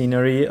like the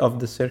scenery of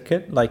the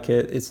circuit, like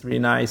it's really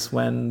nice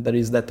when there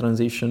is that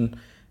transition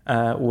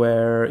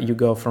where you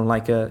go from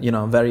like a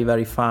very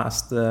very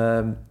fast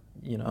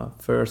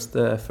first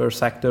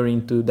sector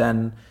into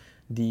then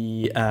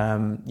the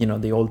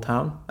the old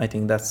town. I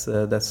think that's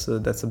a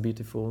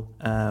beautiful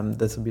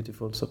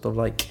sort of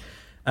like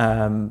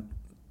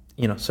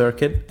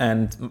circuit.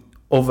 And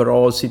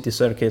overall city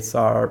circuits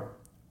are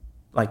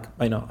like,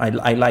 I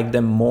like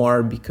them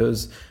more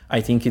because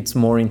I think it's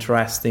more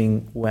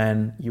interesting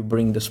when you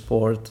bring the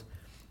sport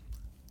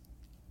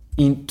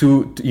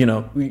into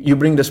you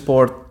bring the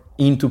sport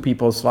into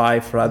people's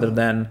life rather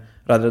than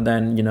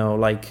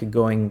like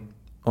going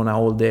on an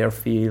old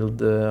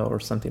airfield or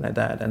something like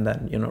that, and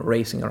then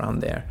racing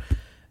around there.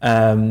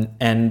 And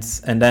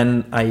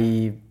then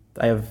I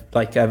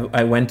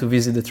went to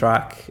visit the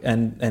track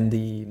and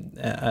the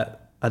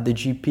at the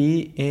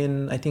GP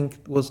in, I think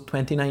it was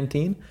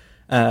 2019,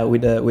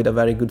 with a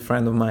very good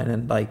friend of mine,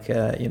 and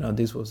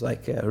this was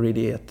like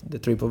really the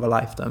trip of a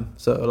lifetime.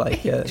 So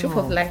like trip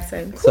of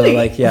lifetime. So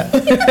like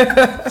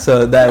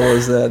so that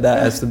was that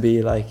has to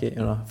be like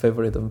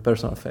favorite and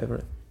personal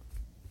favorite.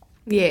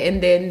 Yeah,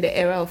 and then the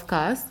era of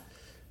cars.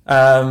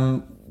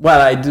 Well,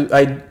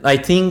 I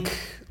think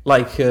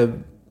like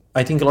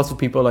I think a lot of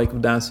people like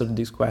would answer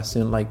this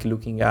question like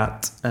looking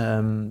at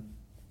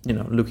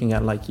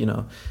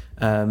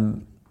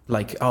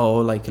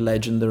like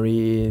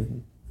legendary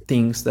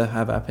things that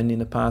have happened in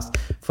the past.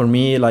 For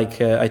me, like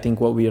I think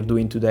what we are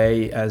doing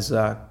today has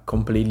a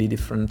completely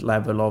different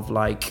level of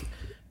like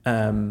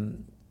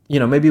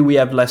maybe we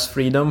have less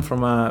freedom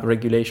from a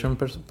regulation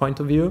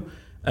point of view,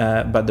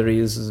 but there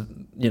is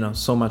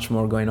so much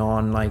more going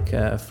on, like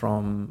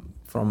from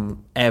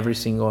every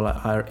single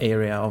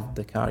area of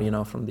the car,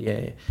 from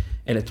the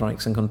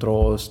electronics and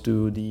controls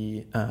to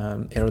the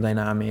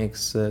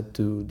aerodynamics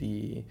to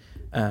the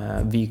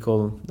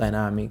vehicle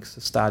dynamics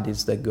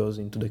studies that goes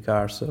into the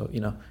car. So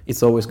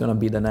it's always going to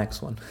be the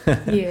next one.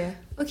 Yeah,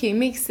 okay,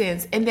 makes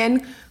sense. And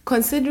then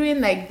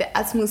considering like the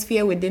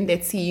atmosphere within the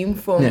team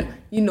from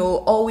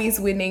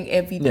always winning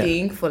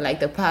everything for like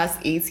the past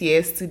 8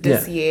 years to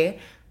this year,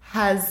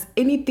 has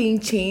anything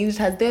changed?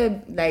 Has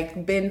there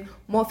like been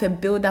more of a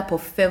build-up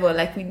of fervor,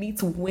 like we need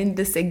to win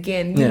this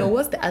again?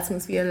 What's the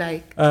atmosphere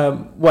like?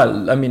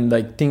 Well, I mean,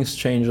 like things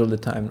change all the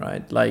time,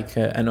 right? Like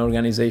an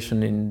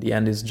organization in the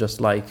end is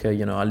just like a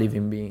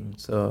living being.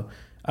 So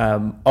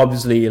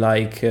obviously,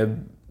 like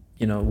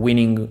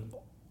winning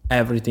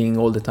everything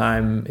all the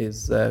time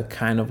is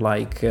kind of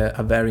like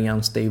a very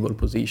unstable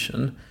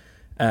position,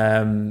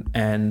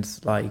 and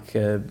like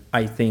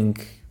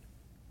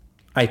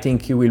I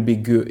think it will be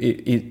good.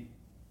 It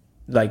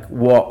like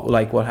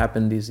what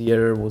happened this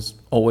year was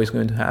always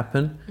going to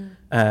happen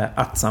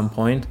at some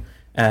point.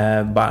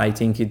 But I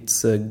think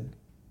it's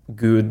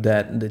good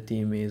that the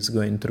team is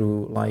going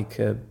through like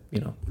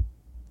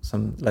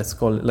some let's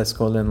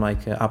call them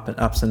like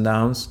ups and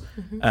downs,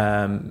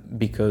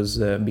 because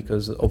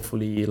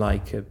hopefully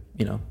like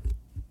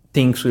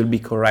things will be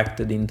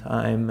corrected in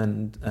time,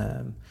 and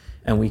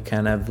we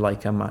can have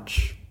like a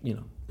much,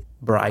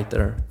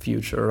 brighter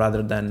future,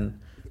 rather than,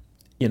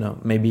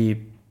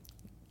 maybe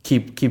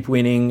keep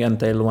winning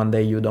until one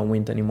day you don't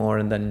win anymore,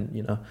 and then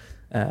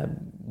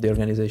the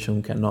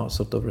organization cannot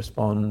sort of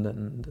respond,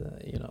 and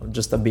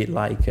just a bit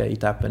like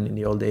it happened in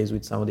the old days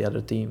with some of the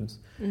other teams.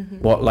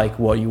 Mm-hmm.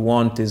 What you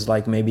want is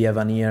like maybe have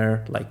an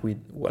year like we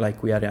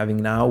are having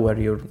now, where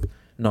you're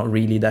not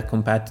really that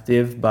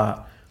competitive,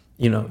 but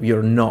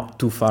you're not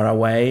too far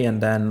away, and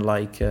then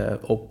like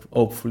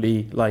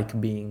hopefully like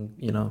being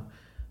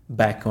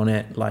back on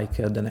it like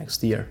the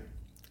next year.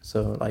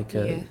 So like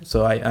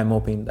so I'm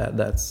hoping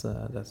that's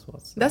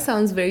what's that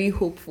sounds very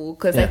hopeful,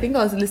 because I think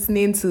I was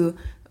listening to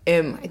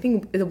I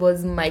think it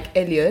was Mike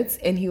Elliott,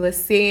 and he was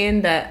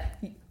saying that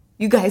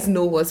you guys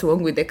know what's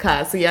wrong with the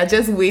car, so you're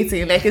just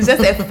waiting. Like, it's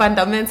just a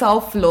fundamental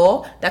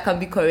flaw that can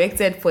be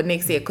corrected for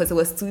next year, because it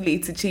was too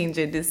late to change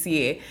it this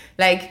year.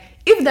 Like,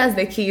 if that's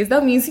the case,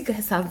 that means you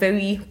guys are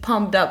very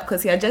pumped up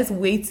because you're just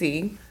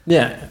waiting.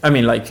 Yeah, I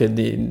mean, like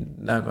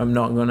I'm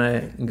not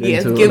gonna go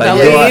into give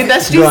like, away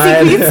industry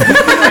secrets.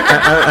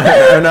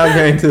 I'm not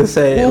going to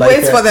say. We'll like,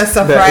 wait for the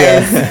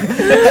surprise.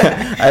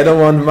 I don't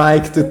want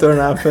Mike to turn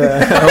up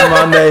on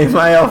Monday in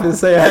my office and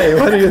say, "Hey,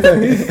 what are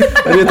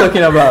you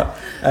talking about?"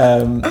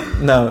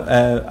 No,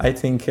 I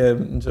think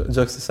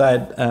jokes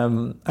aside,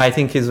 I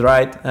think he's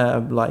right.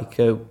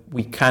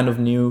 We kind of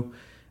knew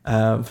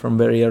from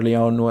very early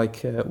on what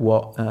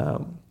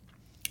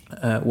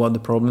the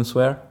problems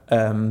were,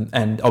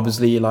 and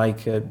obviously we'll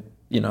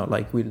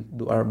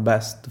do our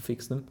best to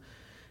fix them.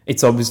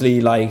 It's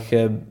obviously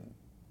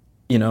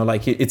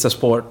it's a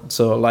sport,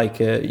 so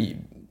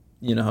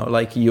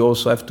you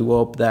also have to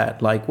hope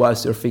that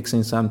whilst you're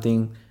fixing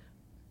something,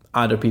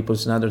 other people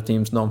in other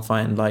teams don't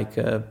find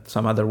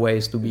some other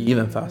ways to be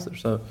even faster.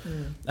 So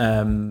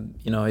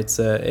it's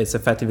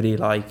effectively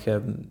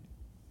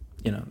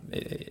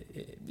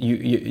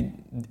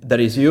there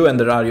is you and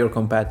there are your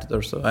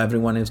competitors, so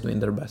everyone is doing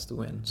their best to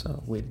win,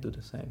 so we'll do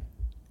the same.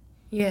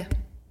 Yeah.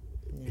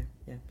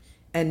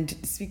 And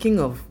speaking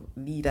of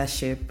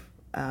leadership,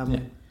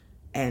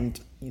 and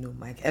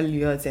Mike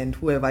Elliott and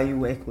whoever you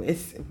work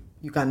with,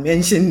 you can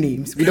mention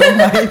names, we don't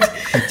mind.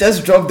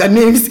 Just drop the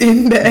names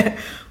in there.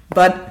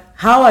 But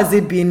how has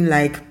it been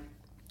like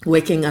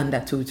working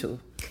under Toto?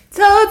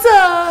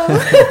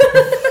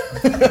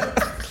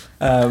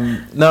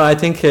 No, I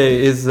think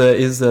is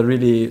a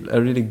really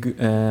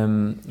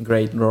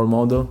great role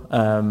model.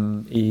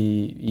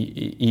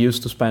 He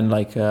used to spend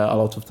a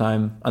lot of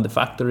time at the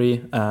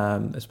factory,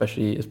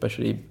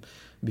 especially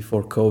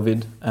before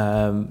COVID,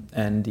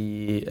 and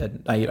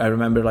I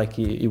remember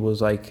he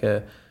was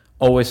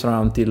always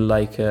around till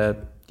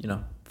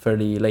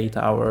fairly late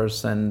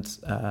hours, and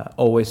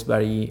always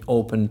very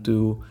open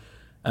to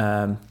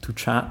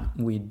chat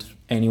with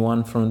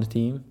anyone from the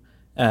team.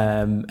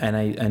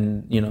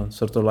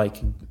 Sort of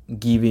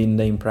giving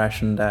the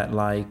impression that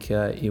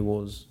he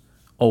was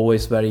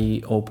always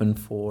very open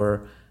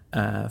for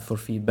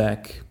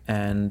feedback,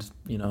 and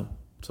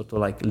sort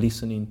of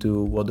listening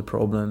to what the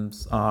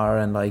problems are,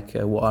 and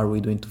what are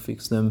we doing to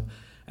fix them.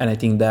 And I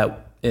think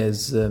that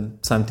is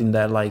something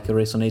that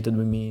resonated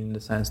with me, in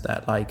the sense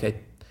that I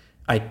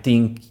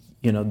think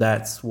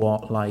that's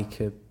what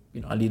a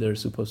leader is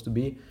supposed to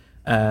be.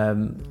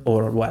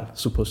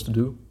 Supposed to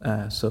do.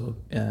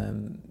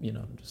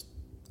 Just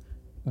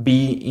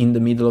be in the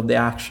middle of the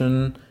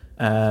action,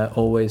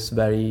 always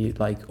very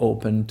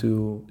open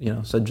to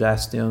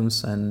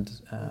suggestions, and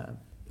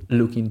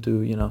looking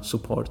to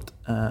support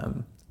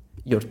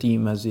your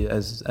team as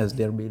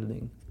they're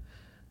building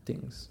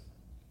things.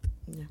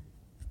 Yeah.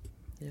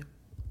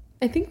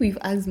 I think we've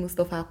asked most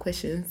of our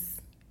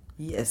questions.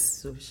 Yes,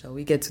 so shall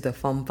we get to the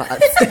fun part?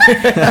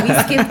 We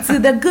skip to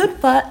the good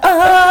part.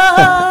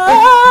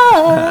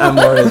 I'm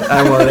worried.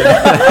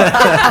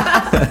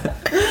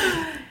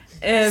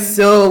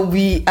 So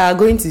we are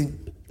going to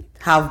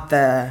have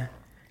the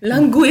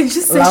language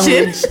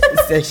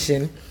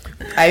session.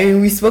 I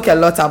mean, we spoke a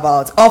lot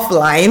about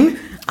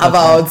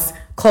about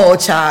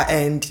culture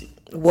and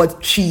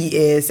what Tree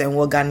is and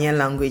what Ghanaian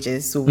language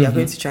is. So we are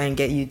going to try and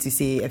get you to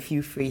say a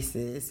few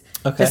phrases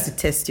just to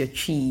test your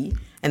Tree.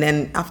 And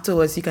then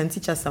afterwards, you can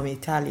teach us some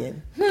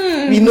Italian.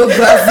 We know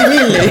grazie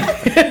mille.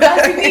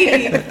 Grazie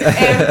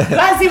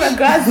mille.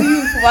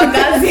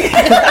 Grazie.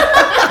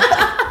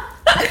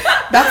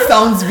 That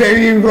sounds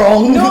very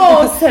wrong.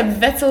 No,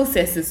 Vettel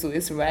says so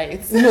is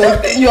right.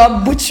 No, you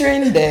are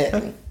butchering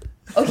the...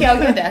 Okay, I'll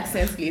get the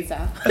accents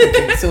later.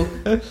 Okay, so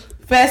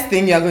first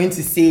thing you are going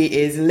to say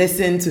is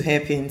listen to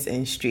hairpins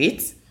and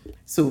straights.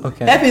 So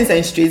hairpins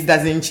and straights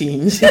doesn't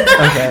change.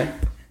 Okay.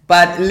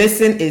 But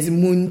listen is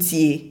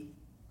muntie.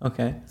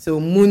 Okay. So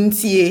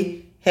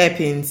muntie,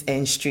 hairpins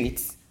and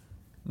straights.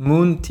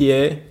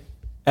 Muntie,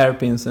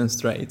 hairpins and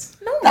straights.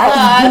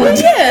 That's good.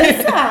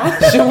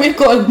 Yes. Should we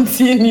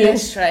continue?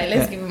 Let's try.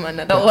 Let's give him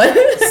another one.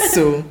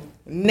 So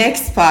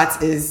next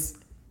part is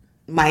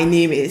my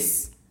name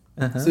is.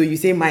 So you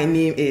say my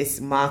name is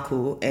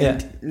Marco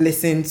and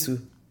listen to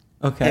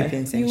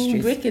hairpins and straights.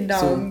 You break it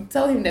down.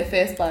 Tell him the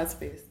first part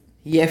first.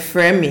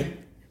 Yefremi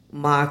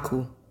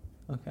Marco.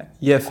 Okay.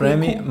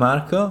 Yefremi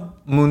Marco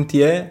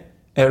Muntier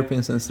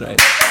Airpins and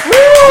Straits.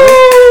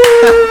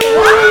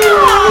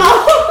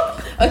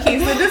 Okay,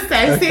 so this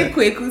time say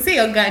Kweku. Say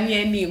your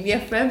Ghanaian name.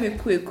 Yefremi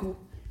Kweku.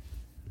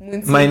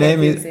 My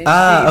name is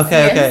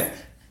okay.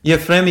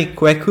 Yefremi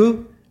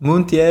Kweku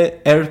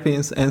Muntier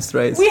Airpins and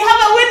Straits. We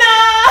have a winner.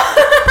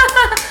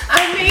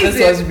 Amazing. This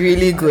was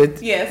really good.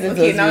 Yes. This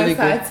Okay, was now really it's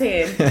our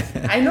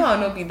turn. I know I'll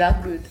not be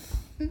that good.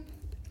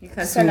 You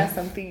can tell us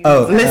something.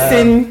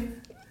 Listen.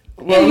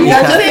 Well, we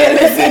have to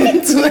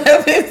listen to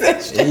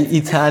everything.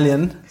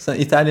 Italian. So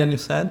Italian, you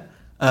said.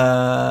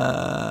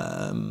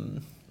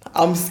 I'm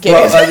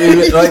scared.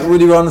 Well,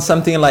 would you want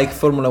something like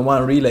Formula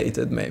One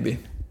related, maybe?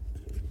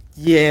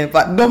 Yeah,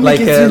 but don't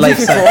make it too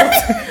difficult.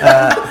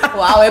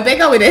 Wow, we're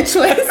better with a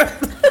choice.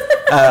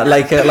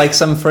 Like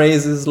some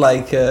phrases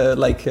like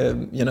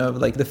you know,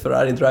 like the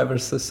Ferrari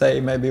drivers say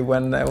maybe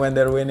when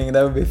they're winning.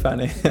 That would be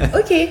funny.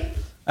 Okay.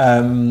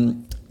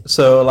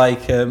 So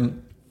like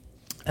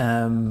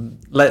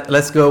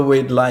let's go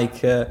with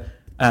like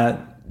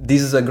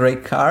this is a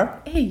great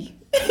car. Hey.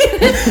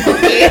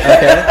 Okay.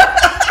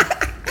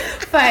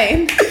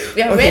 Fine.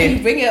 We are ready.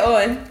 Bring it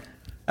on.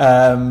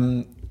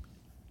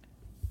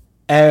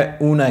 È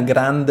una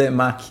grande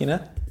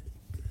macchina.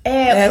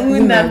 È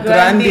una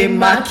grande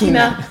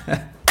macchina.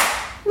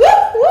 Woo,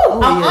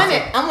 woo. I'm on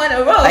it. I'm on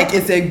a roll. Like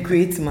it's a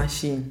great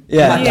machine.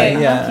 Yeah.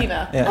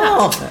 Macchina. Yeah.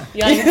 Oh.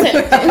 You're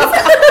intelligent.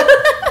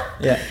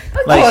 Yeah.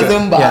 That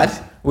wasn't bad.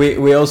 Yeah.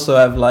 We also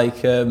have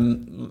like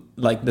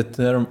the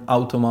term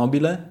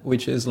automobile,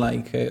 which is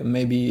like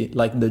maybe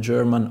like the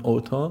German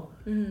auto,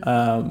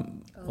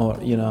 or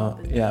you know,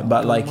 yeah.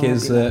 But like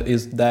is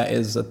that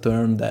is a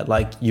term that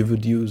like you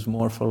would use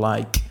more for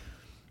like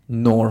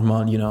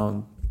normal, you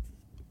know,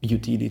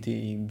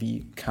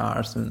 utility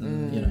cars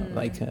and you know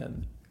like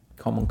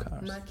common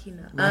cars.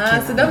 Machina.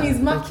 So that means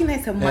machina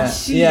is a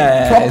machine.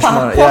 Yeah,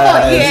 Proper.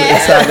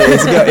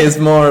 It's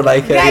more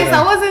like guys,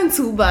 that wasn't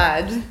too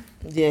bad.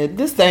 Yeah,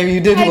 this time you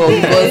did well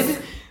because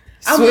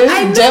Swiss,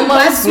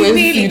 German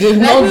Swiss, you did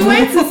not. We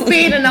went to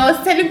Spain and I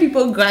was telling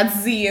people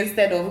grazie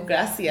instead of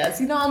gracias.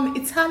 You know, I'm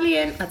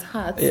Italian at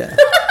heart. Yeah.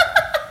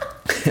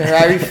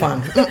 Ferrari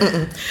fan.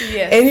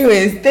 Yes.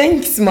 Anyways,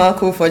 thanks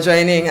Marco for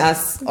joining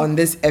us on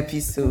this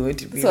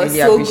episode. We so really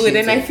so appreciate good,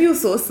 and it. I feel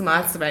so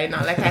smart right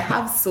now. Like I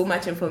have so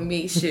much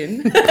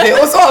information. They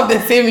also have the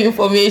same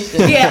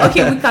information. Yeah.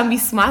 Okay, we can be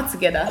smart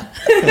together.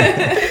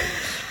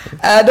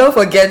 Don't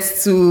forget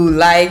to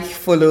like,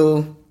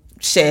 follow,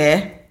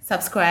 share,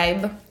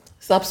 Subscribe.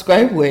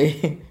 Subscribe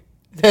way.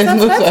 There's no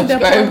Subscribe to the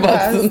subscribe podcast.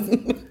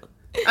 button.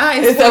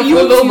 It's There's for a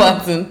follow YouTube.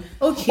 button.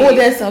 Okay. Oh,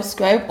 there's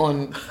subscribe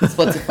on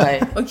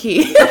Spotify.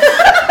 Okay.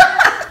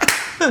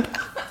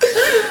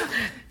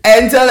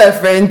 And tell a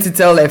friend to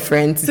tell a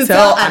friend to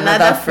tell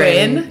another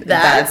friend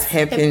that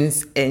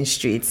happens in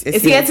streets.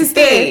 It's here to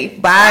stay.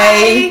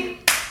 Bye.